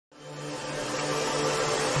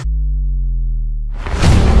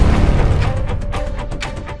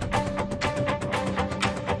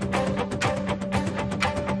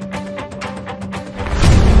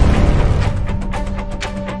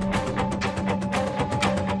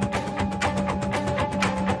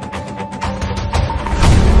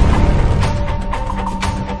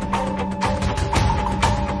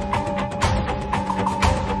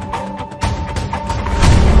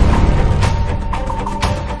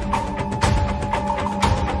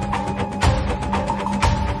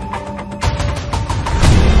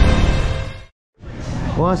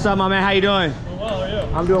What's up, my man? How you doing? Well, how are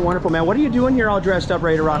you? I'm doing wonderful, man. What are you doing here all dressed up,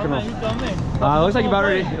 ready to rock and roll? You tell me. Looks like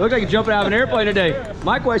it looks like you're jumping out of an airplane today.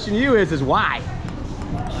 My question to you is why?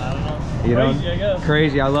 I don't know. You Crazy, know? I guess.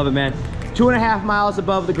 Crazy, I love it, man. 2.5 miles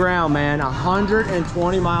above the ground, man.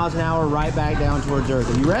 120 miles an hour right back down towards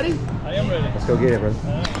Earth. Are you ready? I am ready. Let's go get it,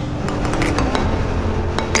 brother.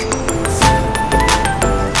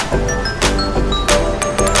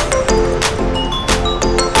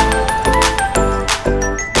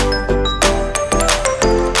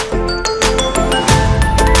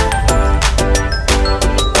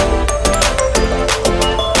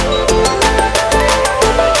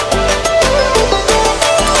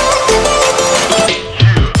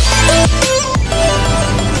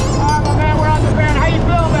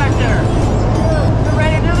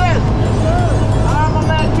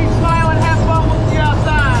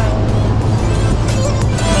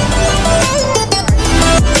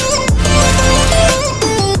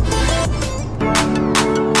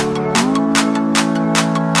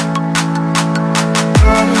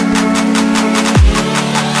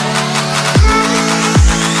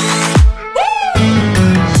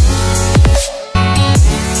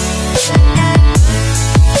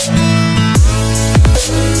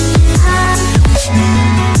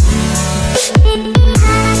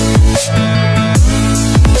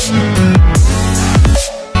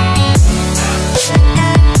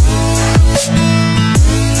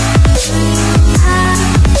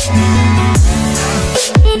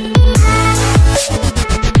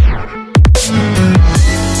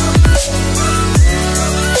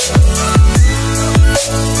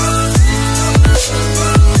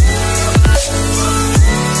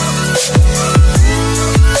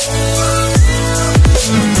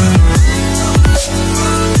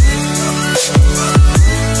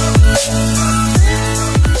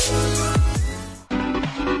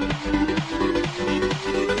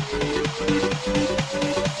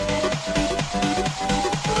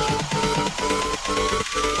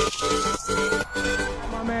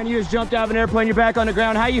 You just jumped out of an airplane, you're back on the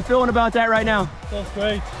ground. How you feeling about that right now? Feels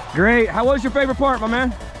great. Great. How was your favorite part, my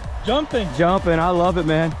man? Jumping. Jumping, I love it,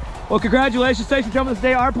 man. Well, congratulations. Thanks for jumping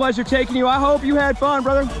today. Our pleasure taking you. I hope you had fun,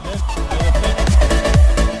 brother.